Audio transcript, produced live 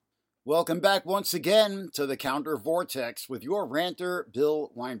Welcome back once again to the Counter Vortex with your ranter,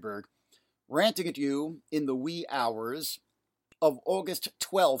 Bill Weinberg, ranting at you in the wee hours of August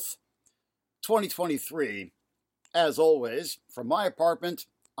 12th, 2023. As always, from my apartment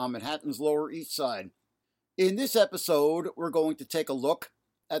on Manhattan's Lower East Side. In this episode, we're going to take a look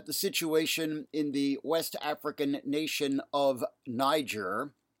at the situation in the West African nation of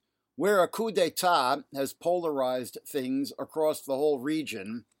Niger, where a coup d'etat has polarized things across the whole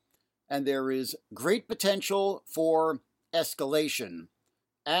region, and there is great potential for escalation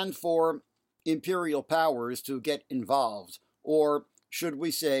and for imperial powers to get involved, or should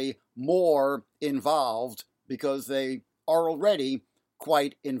we say more involved, because they are already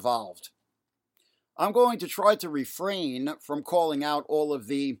quite involved. I'm going to try to refrain from calling out all of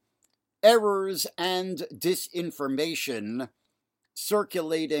the errors and disinformation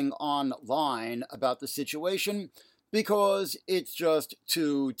circulating online about the situation, because it's just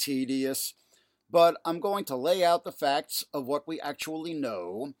too tedious. But I'm going to lay out the facts of what we actually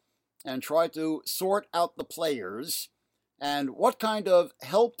know and try to sort out the players and what kind of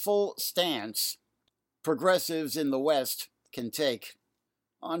helpful stance progressives in the West can take.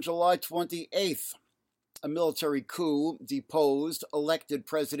 On July 28th, a military coup deposed elected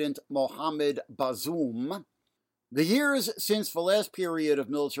President Mohamed Bazoum. The years since the last period of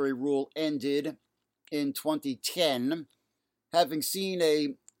military rule ended in 2010, having seen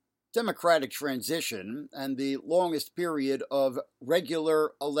a democratic transition and the longest period of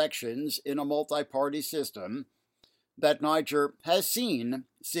regular elections in a multi-party system that Niger has seen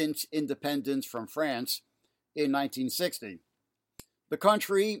since independence from France in 1960. The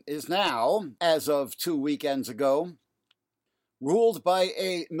country is now, as of 2 weekends ago, ruled by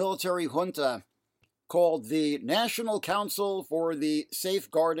a military junta called the National Council for the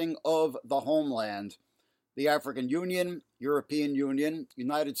Safeguarding of the Homeland. The African Union, European Union,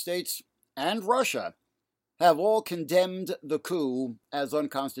 United States, and Russia have all condemned the coup as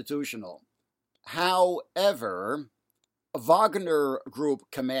unconstitutional. However, Wagner Group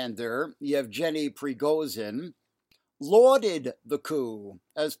commander Yevgeny Prigozhin lauded the coup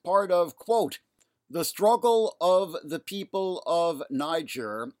as part of, quote, the struggle of the people of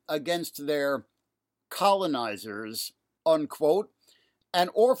Niger against their colonizers, unquote, and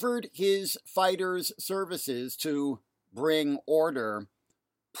offered his fighters' services to bring order.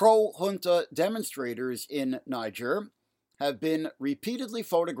 Pro-junta demonstrators in Niger have been repeatedly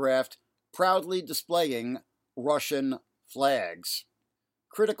photographed proudly displaying Russian flags.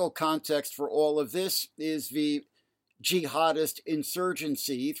 Critical context for all of this is the jihadist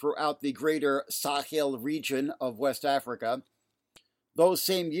insurgency throughout the greater Sahel region of West Africa. Those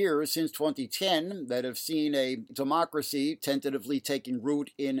same years since 2010 that have seen a democracy tentatively taking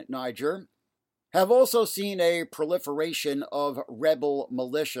root in Niger have also seen a proliferation of rebel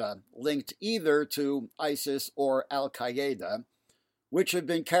militia linked either to ISIS or Al-Qaeda, which have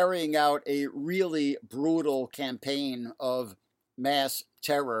been carrying out a really brutal campaign of mass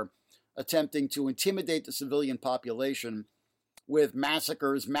terror, attempting to intimidate the civilian population, with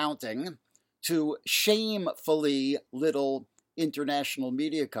massacres mounting to shamefully little international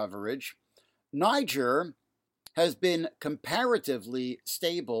media coverage. Niger has been comparatively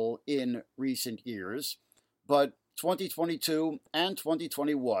stable in recent years, but 2022 and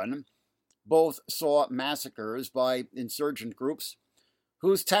 2021 both saw massacres by insurgent groups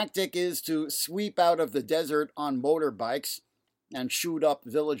whose tactic is to sweep out of the desert on motorbikes and shoot up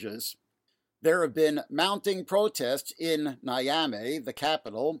villages. There have been mounting protests in Niamey, the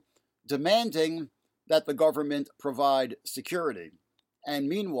capital, demanding that the government provide security. And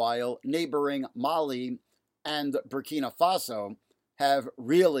meanwhile, neighboring Mali and Burkina Faso have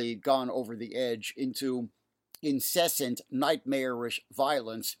really gone over the edge into incessant, nightmarish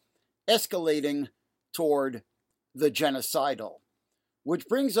violence, escalating toward the genocidal. Which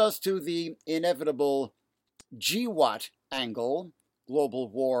brings us to the inevitable GWAT angle, global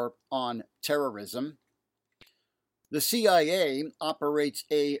war on terrorism. The CIA operates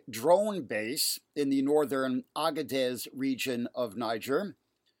a drone base in the northern Agadez region of Niger,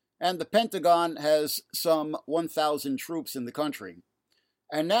 and the Pentagon has some 1,000 troops in the country.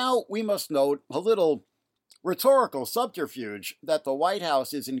 And now we must note a little rhetorical subterfuge that the White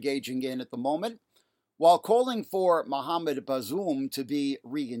House is engaging in at the moment. While calling for Mohamed Bazoum to be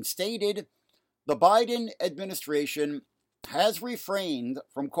reinstated, the Biden administration has refrained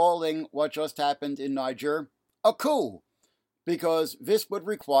from calling what just happened in Niger a coup, because this would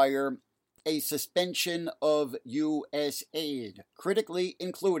require a suspension of U.S. aid, critically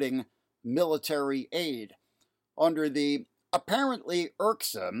including military aid, under the apparently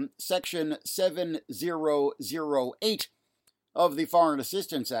irksome Section 7008 of the Foreign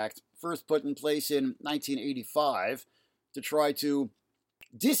Assistance Act, first put in place in 1985 to try to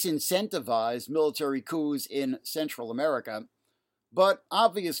disincentivize military coups in Central America. But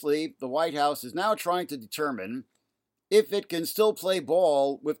obviously, the White House is now trying to determine if it can still play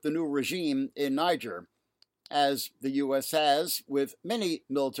ball with the new regime in Niger, as the U.S. has with many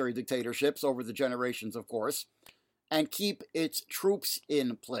military dictatorships over the generations, of course, and keep its troops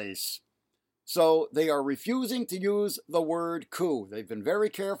in place. So they are refusing to use the word coup. They've been very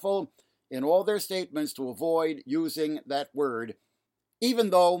careful in all their statements to avoid using that word, even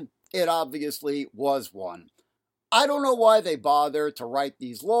though it obviously was one. I don't know why they bother to write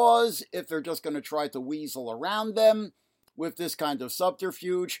these laws if they're just going to try to weasel around them with this kind of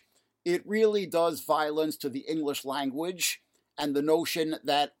subterfuge. It really does violence to the English language and the notion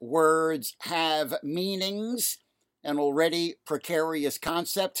that words have meanings, an already precarious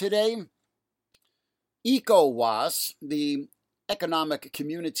concept today. ECOWAS, the Economic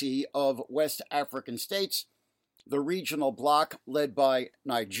Community of West African States, the regional bloc led by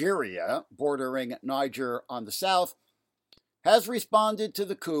Nigeria, bordering Niger on the south, has responded to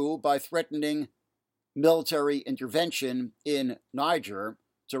the coup by threatening military intervention in Niger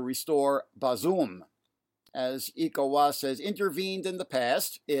to restore Bazoum, as ECOWAS has intervened in the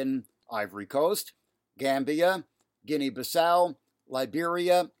past in Ivory Coast, Gambia, Guinea-Bissau,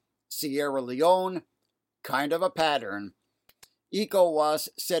 Liberia, Sierra Leone, kind of a pattern. ECOWAS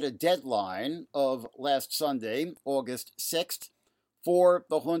set a deadline of last Sunday, August 6th, for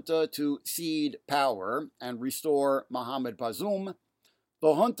the junta to cede power and restore Mohamed Bazoum.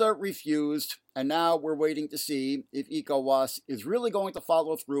 The junta refused, and now we're waiting to see if ECOWAS is really going to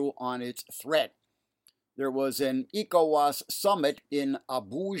follow through on its threat. There was an ECOWAS summit in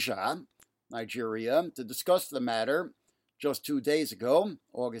Abuja, Nigeria, to discuss the matter just 2 days ago,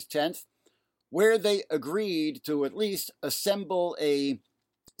 August 10th, where they agreed to at least assemble a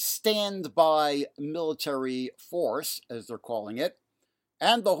standby military force, as they're calling it,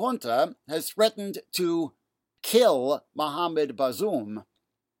 and the junta has threatened to kill Mohamed Bazoum,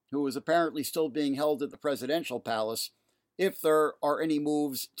 who is apparently still being held at the presidential palace, if there are any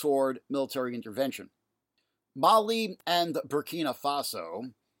moves toward military intervention. Mali and Burkina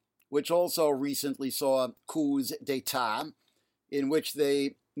Faso, which also recently saw coups d'etat, in which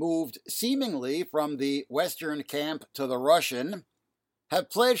they moved seemingly from the Western camp to the Russian, have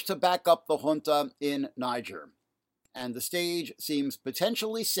pledged to back up the junta in Niger, and the stage seems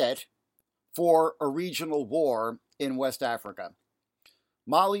potentially set for a regional war in West Africa.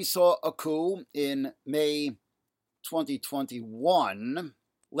 Mali saw a coup in May 2021,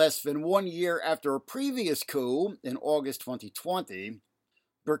 less than 1 year after a previous coup in August 2020.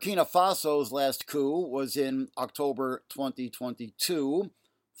 Burkina Faso's last coup was in October 2022,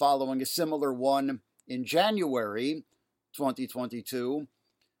 following a similar one in January 2022,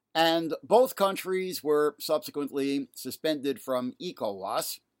 and both countries were subsequently suspended from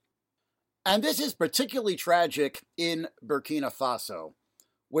ECOWAS. And this is particularly tragic in Burkina Faso,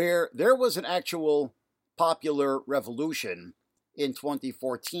 where there was an actual popular revolution in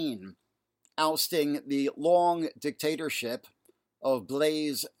 2014, ousting the long dictatorship of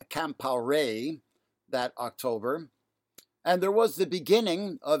Blaise Compaoré that October, and there was the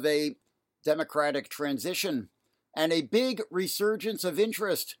beginning of a democratic transition and a big resurgence of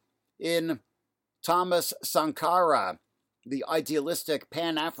interest in Thomas Sankara, the idealistic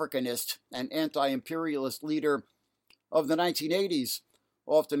Pan-Africanist and anti-imperialist leader of the 1980s,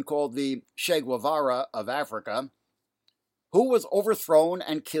 often called the Che Guevara of Africa, who was overthrown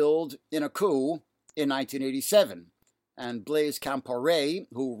and killed in a coup in 1987. And Blaise Compaoré,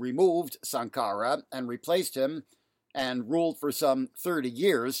 who removed Sankara and replaced him and ruled for some 30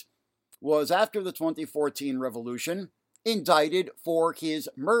 years, was, after the 2014 revolution, indicted for his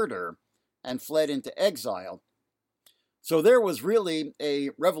murder and fled into exile. So there was really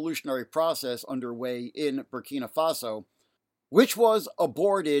a revolutionary process underway in Burkina Faso, which was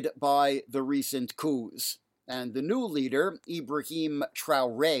aborted by the recent coups. And the new leader, Ibrahim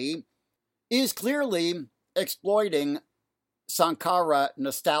Traoré, is clearly exploiting Sankara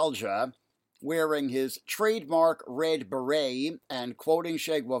nostalgia, wearing his trademark red beret and quoting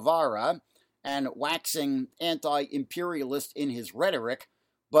Che Guevara and waxing anti-imperialist in his rhetoric,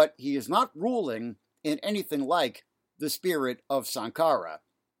 but he is not ruling in anything like the spirit of Sankara,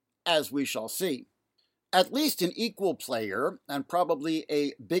 as we shall see. At least an equal player, and probably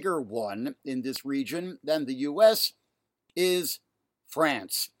a bigger one in this region than the U.S., is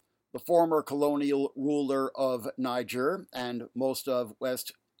France, the former colonial ruler of Niger and most of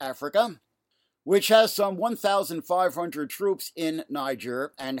West Africa, which has some 1,500 troops in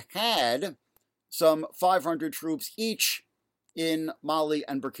Niger and had some 500 troops each in Mali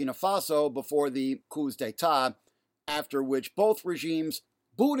and Burkina Faso before the coups d'etat, after which both regimes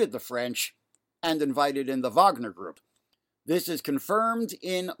booted the French and invited in the Wagner Group. This is confirmed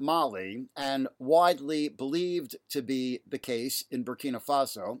in Mali and widely believed to be the case in Burkina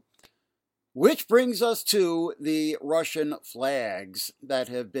Faso, which brings us to the Russian flags that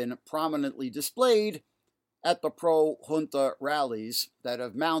have been prominently displayed at the pro-junta rallies that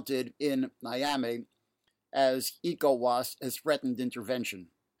have mounted in Niamey as ECOWAS has threatened intervention.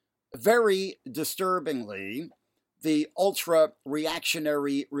 Very disturbingly, the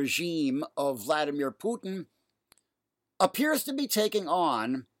ultra-reactionary regime of Vladimir Putin appears to be taking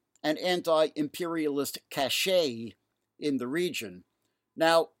on an anti-imperialist cachet in the region.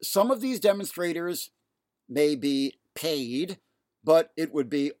 Now, some of these demonstrators may be paid, but it would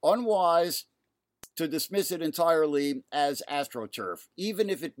be unwise to dismiss it entirely as AstroTurf. Even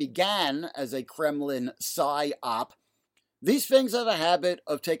if it began as a Kremlin psy-op, these things have a habit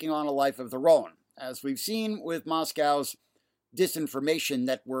of taking on a life of their own, as we've seen with Moscow's disinformation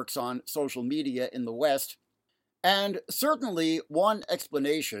networks on social media in the West. And certainly one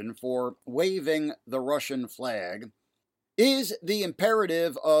explanation for waving the Russian flag is the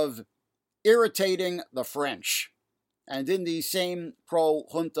imperative of irritating the French. And in these same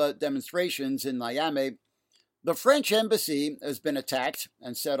pro-junta demonstrations in Niamey, the French embassy has been attacked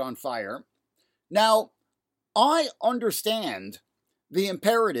and set on fire. Now, I understand the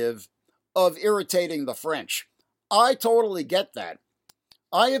imperative of irritating the French. I totally get that.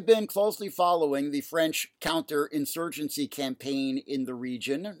 I have been closely following the French counter-insurgency campaign in the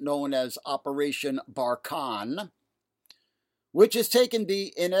region, known as Operation Barkhane, which has taken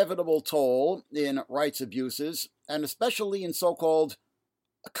the inevitable toll in rights abuses, and especially in so-called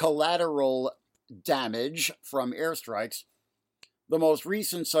collateral damage from airstrikes. The most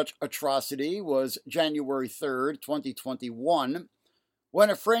recent such atrocity was January 3rd, 2021, when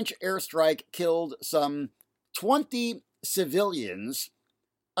a French airstrike killed some 20 civilians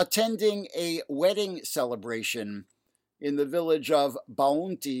attending a wedding celebration in the village of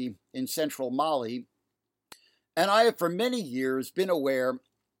Baounti in central Mali. And I have for many years been aware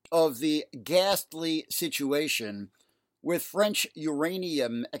of the ghastly situation with French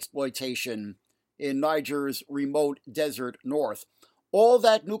uranium exploitation in Niger's remote desert north. All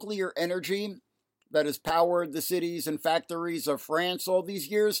that nuclear energy that has powered the cities and factories of France all these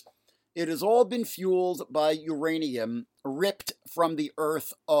years, it has all been fueled by uranium ripped from the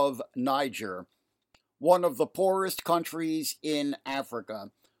earth of Niger, one of the poorest countries in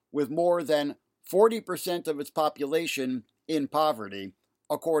Africa, with more than 40% of its population in poverty,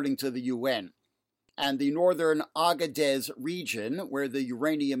 according to the UN. And the northern Agadez region, where the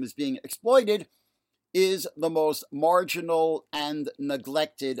uranium is being exploited, is the most marginal and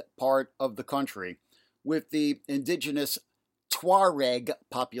neglected part of the country, with the indigenous Tuareg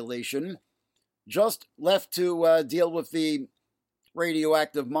population just left to deal with the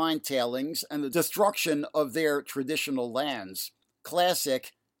radioactive mine tailings and the destruction of their traditional lands.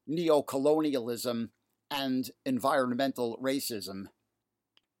 Classic neocolonialism and environmental racism.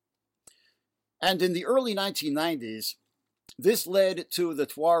 And in the early 1990s, this led to the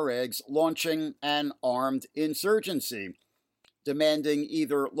Tuaregs launching an armed insurgency, demanding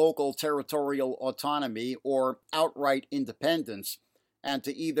either local territorial autonomy or outright independence, and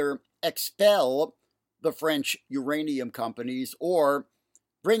to either expel the French uranium companies or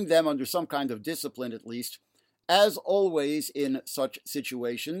bring them under some kind of discipline at least. As always in such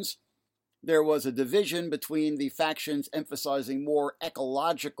situations, there was a division between the factions emphasizing more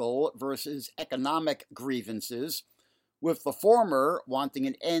ecological versus economic grievances, with the former wanting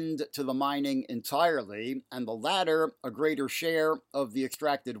an end to the mining entirely, and the latter a greater share of the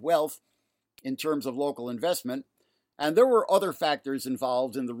extracted wealth in terms of local investment. And there were other factors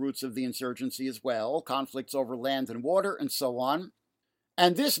involved in the roots of the insurgency as well, conflicts over land and water and so on.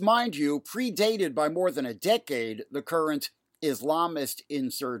 And this, mind you, predated by more than a decade the current Islamist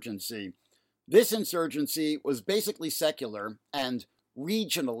insurgency. This insurgency was basically secular and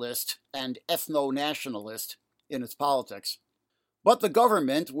regionalist and ethno-nationalist in its politics. But the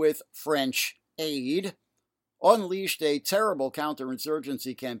government, with French aid, unleashed a terrible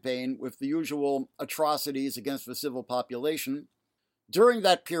counterinsurgency campaign with the usual atrocities against the civil population. During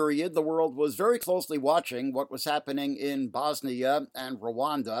that period, the world was very closely watching what was happening in Bosnia and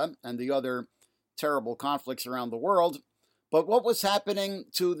Rwanda and the other terrible conflicts around the world. But what was happening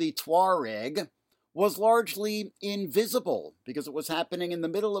to the Tuareg was largely invisible because it was happening in the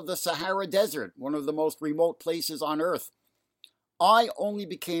middle of the Sahara Desert, one of the most remote places on Earth. I only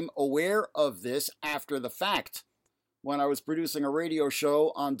became aware of this after the fact, when I was producing a radio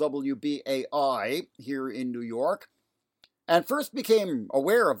show on WBAI here in New York. and first became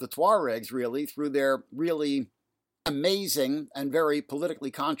aware of the Tuaregs, really, through their really amazing and very politically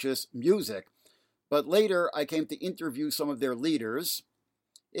conscious music. But later, I came to interview some of their leaders,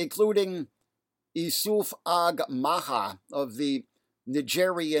 including Issouf Ag Maha of the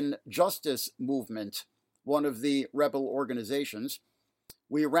Nigerian Justice Movement, one of the rebel organizations.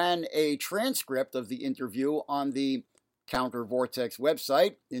 We ran a transcript of the interview on the Counter Vortex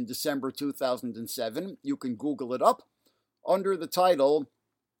website in December 2007. You can Google it up under the title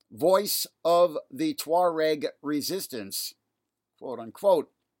Voice of the Tuareg Resistance, quote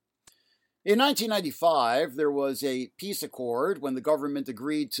unquote. In 1995, there was a peace accord when the government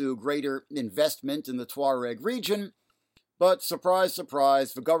agreed to greater investment in the Tuareg region, but surprise,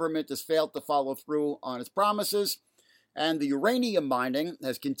 surprise, the government has failed to follow through on its promises, and the uranium mining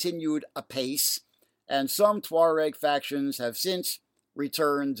has continued apace, and some Tuareg factions have since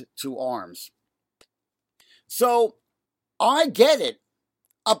returned to arms. So, I get it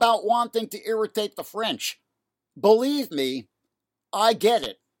about wanting to irritate the French. Believe me, I get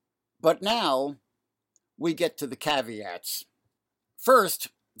it. But now, we get to the caveats. First,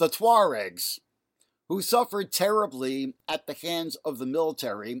 the Tuaregs, who suffered terribly at the hands of the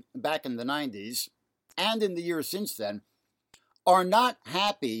military back in the 90s, and in the years since then, are not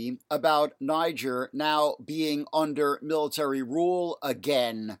happy about Niger now being under military rule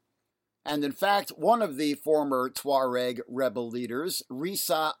again. And in fact, one of the former Tuareg rebel leaders,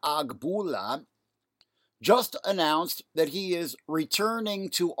 Rissa Agbula, just announced that he is returning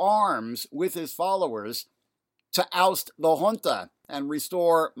to arms with his followers to oust the junta and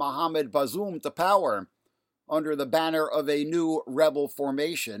restore Mohamed Bazoum to power under the banner of a new rebel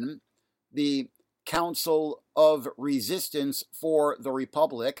formation, the Council of Resistance for the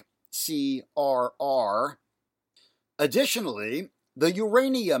Republic, CRR. Additionally, the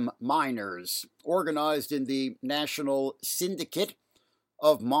uranium miners, organized in the National Syndicate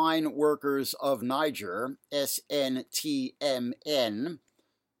of Mine Workers of Niger, SNTMN,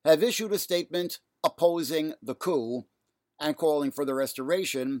 have issued a statement opposing the coup and calling for the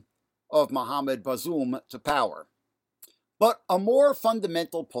restoration of Mohamed Bazoum to power. But a more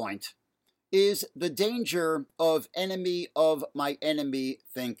fundamental point is the danger of enemy of my enemy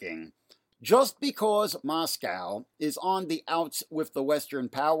thinking. Just because Moscow is on the outs with the Western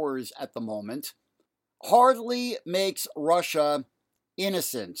powers at the moment hardly makes Russia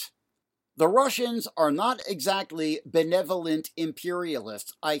innocent. The Russians are not exactly benevolent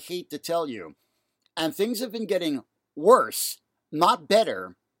imperialists, I hate to tell you. And things have been getting worse, not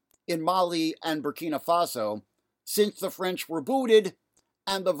better, in Mali and Burkina Faso since the French were booted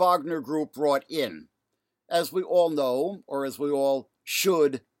and the Wagner Group brought in. As we all know, or as we all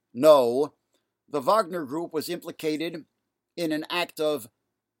should know, the Wagner Group was implicated in an act of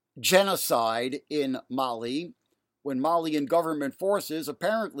genocide in Mali, when Malian government forces,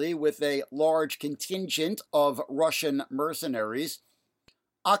 apparently with a large contingent of Russian mercenaries,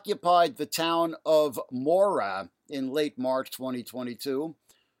 occupied the town of Mora in late March 2022,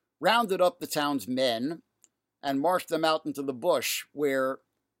 rounded up the town's men, and marched them out into the bush, where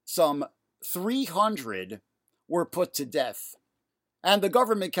some 300 were put to death. And the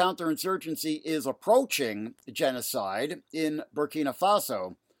government counterinsurgency is approaching genocide in Burkina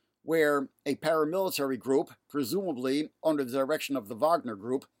Faso, where a paramilitary group, presumably under the direction of the Wagner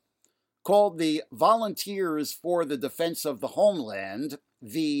Group, called the Volunteers for the Defense of the Homeland,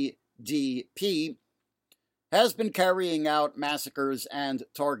 VDP, has been carrying out massacres and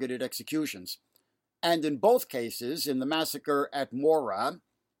targeted executions. And in both cases, in the massacre at Mora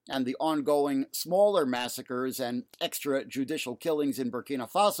and the ongoing smaller massacres and extrajudicial killings in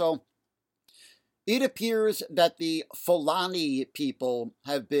Burkina Faso, it appears that the Fulani people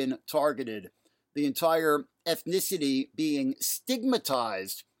have been targeted, the entire ethnicity being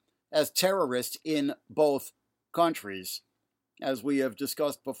stigmatized as terrorists in both countries. As we have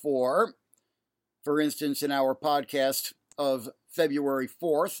discussed before, for instance, in our podcast of February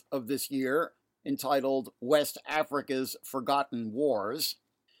 4th of this year, entitled West Africa's Forgotten Wars.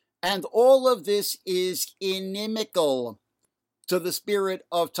 And all of this is inimical to the spirit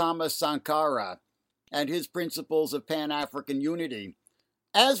of Thomas Sankara and his principles of Pan-African unity,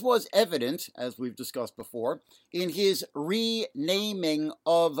 as was evident, as we've discussed before, in his renaming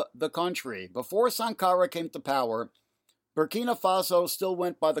of the country. Before Sankara came to power, Burkina Faso still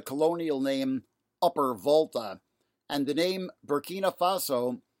went by the colonial name Upper Volta, and the name Burkina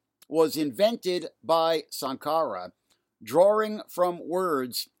Faso was invented by Sankara, drawing from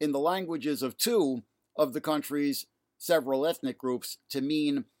words in the languages of two of the country's several ethnic groups to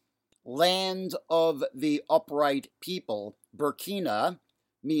mean land of the upright people, Burkina,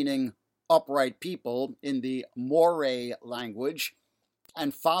 meaning upright people in the Moray language,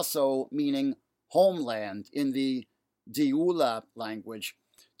 and Faso meaning homeland in the Dioula language,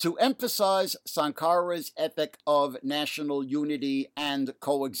 to emphasize Sankara's ethic of national unity and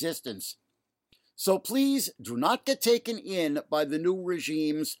coexistence. So please do not get taken in by the new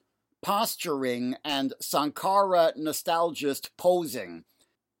regime's posturing and Sankara nostalgist posing.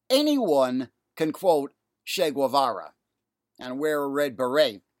 Anyone can quote Che Guevara and wear a red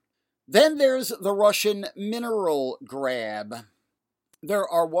beret. Then there's the Russian mineral grab. There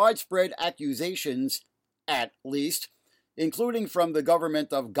are widespread accusations, at least, including from the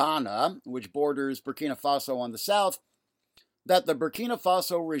government of Ghana, which borders Burkina Faso on the south, that the Burkina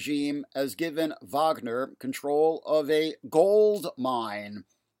Faso regime has given Wagner control of a gold mine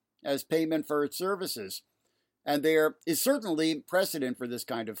as payment for its services. And there is certainly precedent for this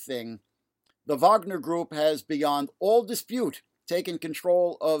kind of thing. The Wagner Group has, beyond all dispute, taken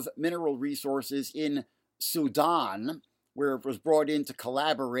control of mineral resources in Sudan, where it was brought in to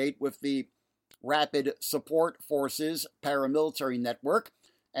collaborate with the Rapid Support Forces paramilitary network,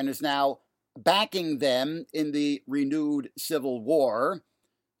 and is now backing them in the renewed civil war,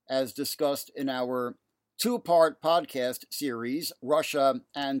 as discussed in our two-part podcast series, Russia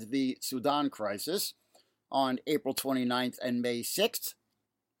and the Sudan Crisis, on April 29th and May 6th.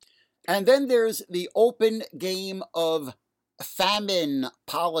 And then there's the open game of famine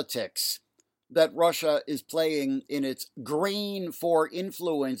politics that Russia is playing in its grain for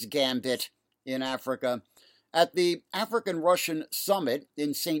influence gambit in Africa. At the African-Russian Summit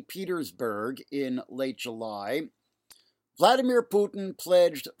in St. Petersburg in late July, Vladimir Putin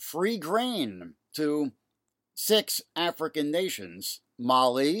pledged free grain to 6 African nations: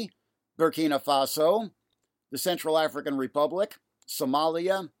 Mali, Burkina Faso, the Central African Republic,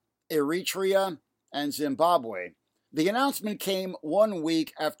 Somalia, Eritrea, and Zimbabwe. The announcement came 1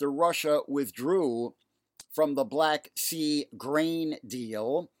 week after Russia withdrew from the Black Sea grain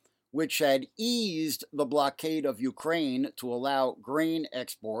deal, which had eased the blockade of Ukraine to allow grain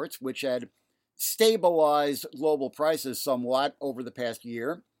exports, which had stabilized global prices somewhat over the past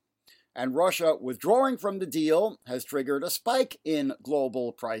year. And Russia withdrawing from the deal has triggered a spike in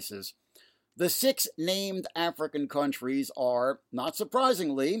global prices. The 6 named African countries are, not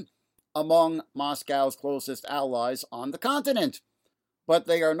surprisingly, among Moscow's closest allies on the continent. But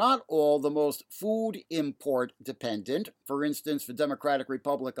they are not all the most food import dependent. For instance, the Democratic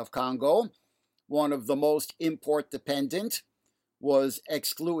Republic of Congo, one of the most import dependent, was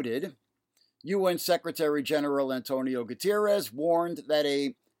excluded. UN Secretary General Antonio Guterres warned that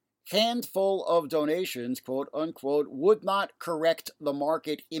a handful of donations, quote unquote, would not correct the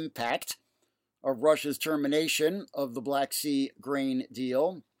market impact of Russia's termination of the Black Sea grain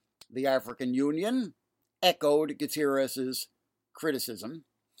deal. The African Union echoed Guterres' criticism.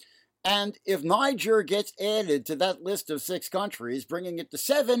 And if Niger gets added to that list of 6 countries, bringing it to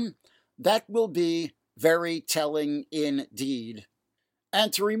 7, that will be very telling indeed.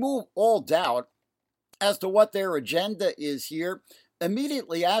 And to remove all doubt as to what their agenda is here,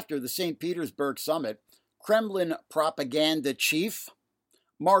 immediately after the St. Petersburg summit, Kremlin propaganda chief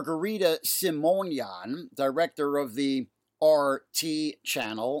Margarita Simonyan, director of the RT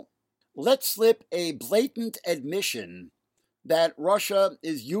channel, let slip a blatant admission that Russia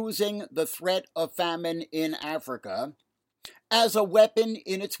is using the threat of famine in Africa as a weapon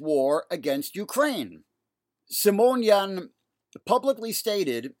in its war against Ukraine. Simonyan publicly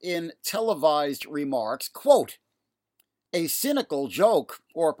stated in televised remarks, quote, "A cynical joke,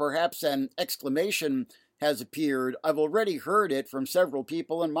 or perhaps an exclamation, has appeared. I've already heard it from several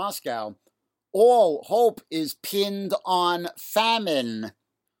people in Moscow. All hope is pinned on famine.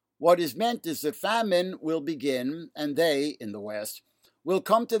 What is meant is that famine will begin, and they, in the West, will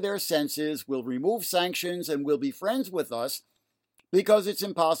come to their senses, will remove sanctions, and will be friends with us because it's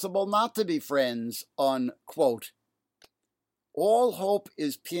impossible not to be friends," unquote. All hope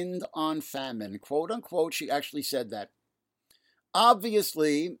is pinned on famine, quote unquote. She actually said that.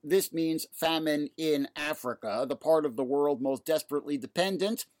 Obviously, this means famine in Africa, the part of the world most desperately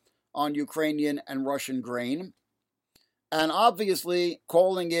dependent on Ukrainian and Russian grain. And obviously,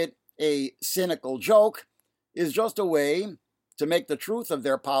 calling it a cynical joke is just a way to make the truth of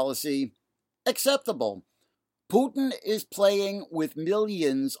their policy acceptable. Putin is playing with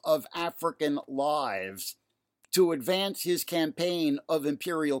millions of African lives to advance his campaign of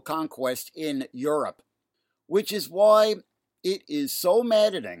imperial conquest in Europe, which is why it is so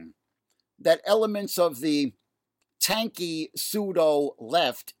maddening that elements of the tanky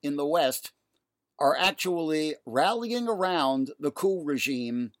pseudo-left in the West are actually rallying around the coup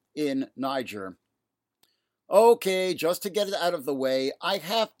regime in Niger. Okay, just to get it out of the way, I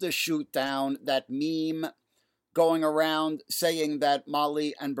have to shoot down that meme going around saying that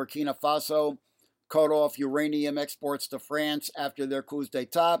Mali and Burkina Faso cut off uranium exports to France after their coups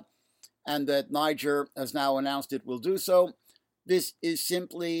d'etat, and that Niger has now announced it will do so. This is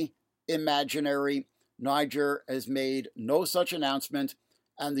simply imaginary. Niger has made no such announcement,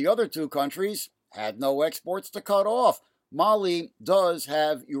 and the other two countries had no exports to cut off. Mali does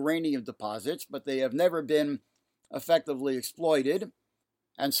have uranium deposits, but they have never been effectively exploited,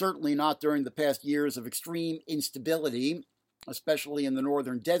 and certainly not during the past years of extreme instability, especially in the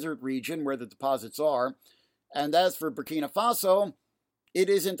northern desert region where the deposits are. And as for Burkina Faso, it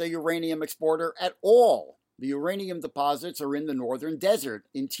isn't a uranium exporter at all. The uranium deposits are in the northern desert,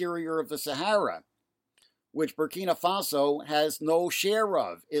 interior of the Sahara, which Burkina Faso has no share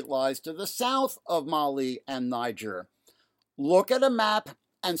of. It lies to the south of Mali and Niger. Look at a map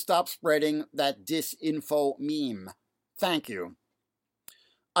and stop spreading that disinfo meme. Thank you.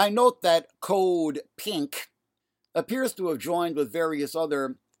 I note that Code Pink appears to have joined with various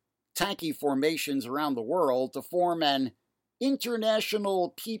other tanky formations around the world to form an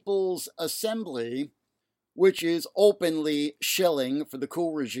International People's Assembly, which is openly shilling for the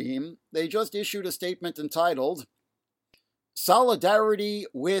coup regime. They just issued a statement entitled, "Solidarity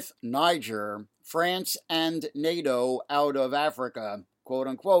with Niger, France and NATO out of Africa," quote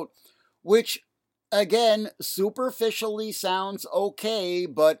unquote, which, again, superficially sounds okay,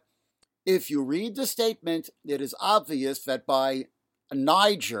 but if you read the statement, it is obvious that by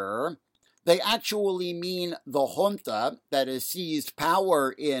Niger, they actually mean the junta that has seized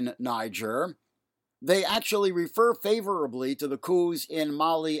power in Niger. They actually refer favorably to the coups in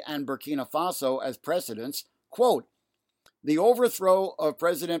Mali and Burkina Faso as precedents. Quote, "The overthrow of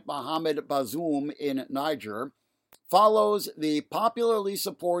President Mohamed Bazoum in Niger follows the popularly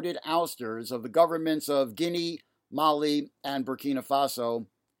supported ousters of the governments of Guinea, Mali, and Burkina Faso,"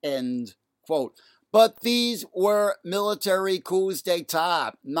 end quote. But these were military coups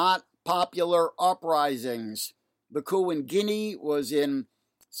d'etat, not popular uprisings. The coup in Guinea was in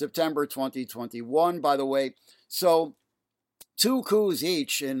September 2021, by the way. So 2 coups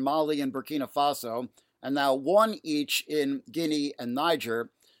each in Mali and Burkina Faso, and now 1 each in Guinea and Niger,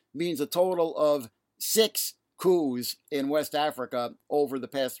 means a total of 6 coups in West Africa over the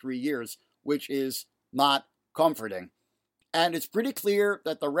past 3 years, which is not comforting. And it's pretty clear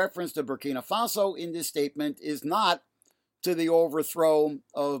that the reference to Burkina Faso in this statement is not to the overthrow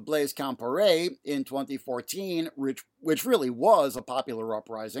of Blaise Compaoré in 2014, which really was a popular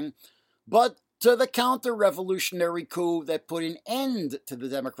uprising, but to the counter-revolutionary coup that put an end to the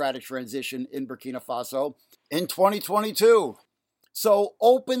democratic transition in Burkina Faso in 2022. So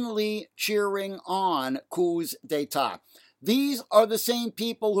openly cheering on coups d'etat. These are the same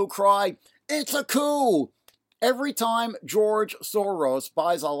people who cry, "It's a coup!" every time George Soros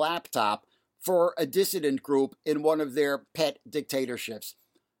buys a laptop for a dissident group in one of their pet dictatorships.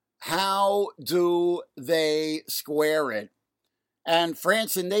 How do they square it? And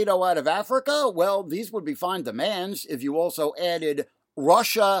France and NATO out of Africa? Well, these would be fine demands if you also added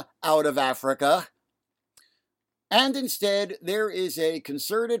Russia out of Africa. And instead, there is a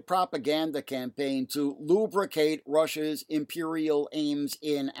concerted propaganda campaign to lubricate Russia's imperial aims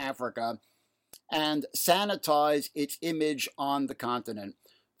in Africa and sanitize its image on the continent.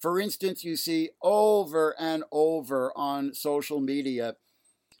 For instance, you see over and over on social media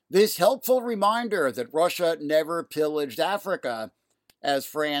this helpful reminder that Russia never pillaged Africa, as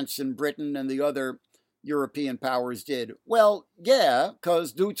France and Britain and the other European powers did. Well, yeah,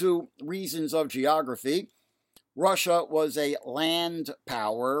 because due to reasons of geography, Russia was a land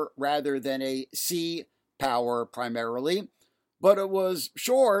power rather than a sea power primarily, but it was,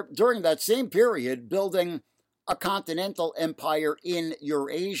 sure, during that same period, building a continental empire in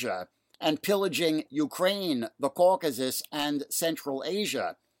Eurasia and pillaging Ukraine, the Caucasus, and Central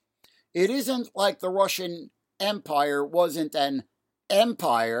Asia. It isn't like the Russian Empire wasn't an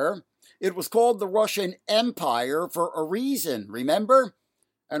empire. It was called the Russian Empire for a reason, remember?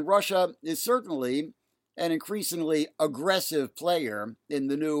 And Russia is certainly an increasingly aggressive player in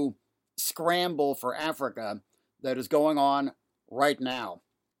the new scramble for Africa that is going on right now.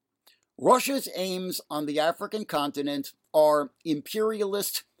 Russia's aims on the African continent are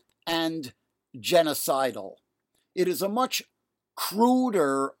imperialist and genocidal. It is a much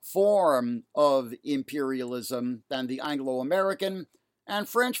cruder form of imperialism than the Anglo-American and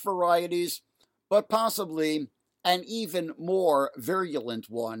French varieties, but possibly an even more virulent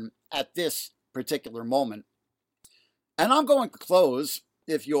one at this particular moment. And I'm going to close,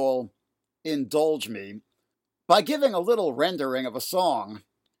 if you'll indulge me, by giving a little rendering of a song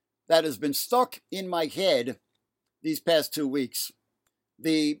that has been stuck in my head these past 2 weeks.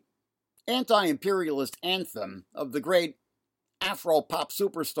 The anti-imperialist anthem of the great Afro-pop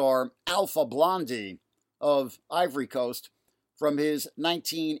superstar Alpha Blondy of Ivory Coast from his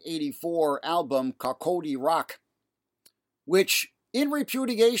 1984 album Cocody Rock, which, in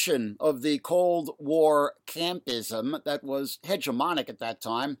repudiation of the Cold War campism that was hegemonic at that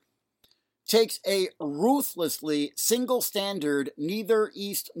time, takes a ruthlessly single-standard neither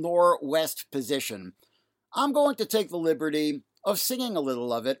east nor west position. I'm going to take the liberty of singing a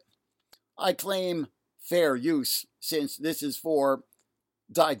little of it. I claim fair use, since this is for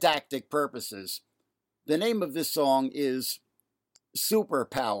didactic purposes. The name of this song is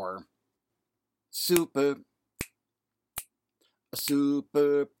Superpower. Superpower.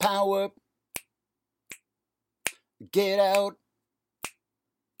 Get out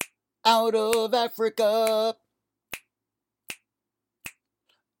of Africa.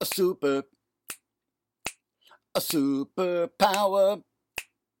 A superpower.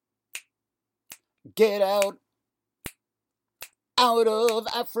 Get out of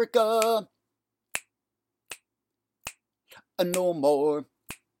Africa. No more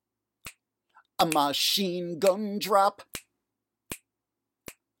a machine gun drop.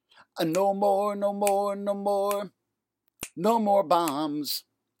 No more bombs.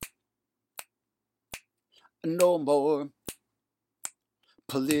 No more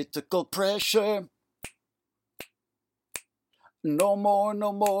political pressure. No more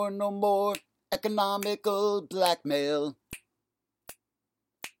economical blackmail.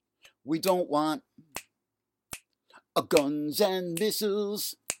 We don't want guns and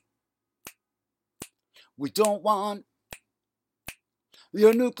missiles. We don't want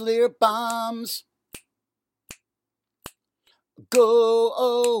your nuclear bombs. Go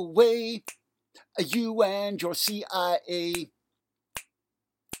away, you and your CIA.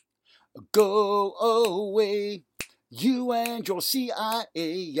 Go away, you and your CIA,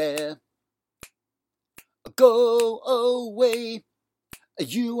 yeah. Go away,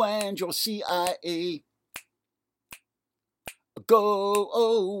 you and your CIA. Go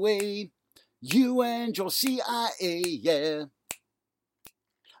away, you and your CIA, yeah.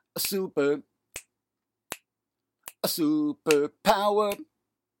 A superpower.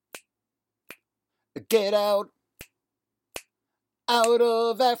 Get out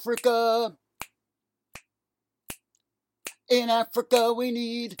of Africa. In Africa we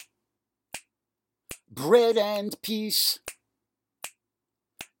need bread and peace.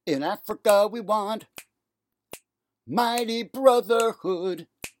 In Africa we want mighty brotherhood.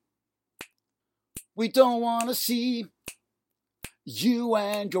 We don't want to see you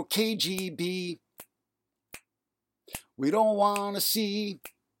and your KGB. We don't want to see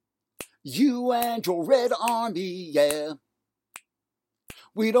you and your Red Army, yeah.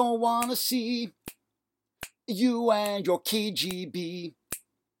 We don't want to see you and your KGB.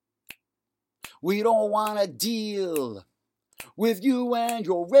 We don't want to deal with you and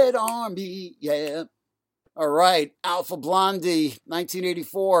your Red Army, yeah. All right, Alpha Blondy,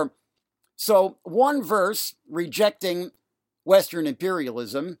 1984. So one verse rejecting Western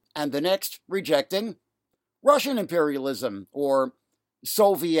imperialism, and the next rejecting Russian imperialism, or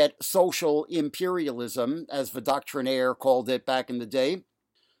Soviet social imperialism, as the doctrinaire called it back in the day.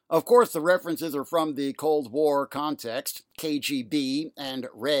 Of course, the references are from the Cold War context, KGB and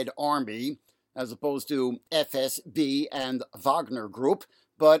Red Army, as opposed to FSB and Wagner Group,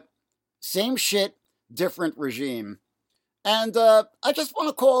 but same shit, different regime. And I just want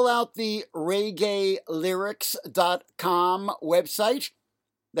to call out the reggaelyrics.com website,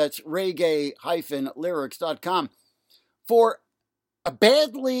 that's reggae-lyrics.com, for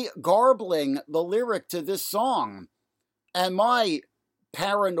badly garbling the lyric to this song. And my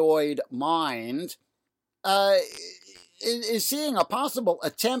paranoid mind is seeing a possible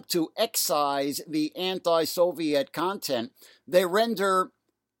attempt to excise the anti-Soviet content. They render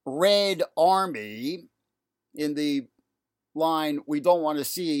Red Army in the line, "We don't want to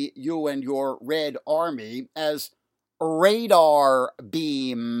see you and your Red Army," as radar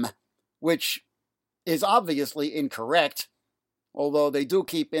beam, which is obviously incorrect, although they do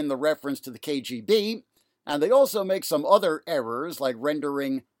keep in the reference to the KGB, and they also make some other errors, like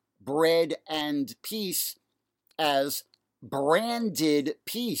rendering bread and peace as branded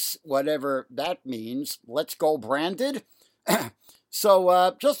peace, whatever that means. Let's go branded.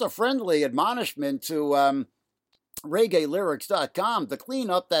 So just a friendly admonishment to reggaelyrics.com to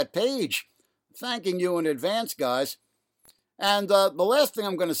clean up that page. Thanking you in advance, guys. And the last thing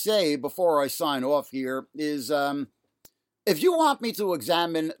I'm going to say before I sign off here is if you want me to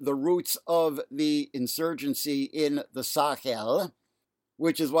examine the roots of the insurgency in the Sahel,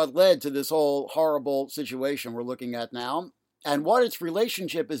 which is what led to this whole horrible situation we're looking at now, and what its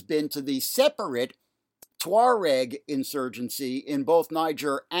relationship has been to the separate Tuareg insurgency in both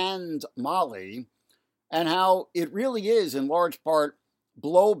Niger and Mali, and how it really is, in large part,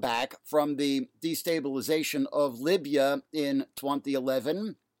 blowback from the destabilization of Libya in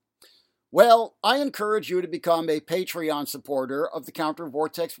 2011. Well, I encourage you to become a Patreon supporter of the Counter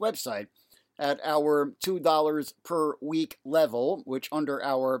Vortex website at our $2 per week level, which under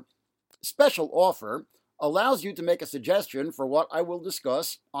our special offer allows you to make a suggestion for what I will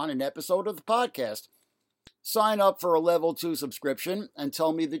discuss on an episode of the podcast. Sign up for a level 2 subscription and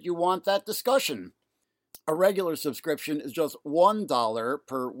tell me that you want that discussion. A regular subscription is just $1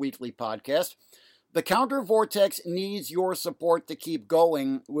 per weekly podcast. The Counter Vortex needs your support to keep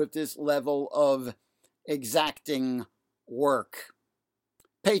going with this level of exacting work.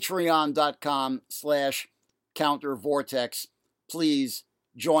 Patreon.com/countervortex. Please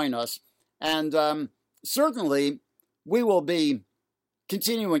join us. And certainly, we will be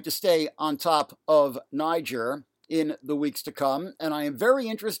continuing to stay on top of Niger in the weeks to come. And I am very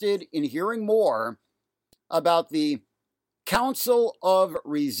interested in hearing more about the Council of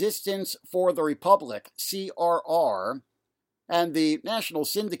Resistance for the Republic, CRR, and the National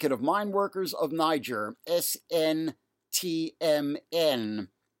Syndicate of Mine Workers of Niger, SNTMN,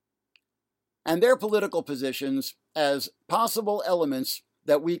 and their political positions as possible elements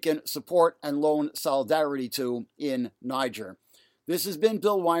that we can support and loan solidarity to in Niger. This has been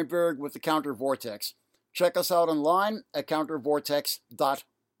Bill Weinberg with the Counter Vortex. Check us out online at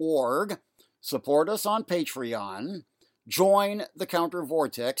countervortex.org. Support us on Patreon. Join the Counter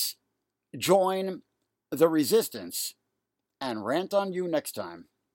Vortex. Join the resistance. And rant on you next time.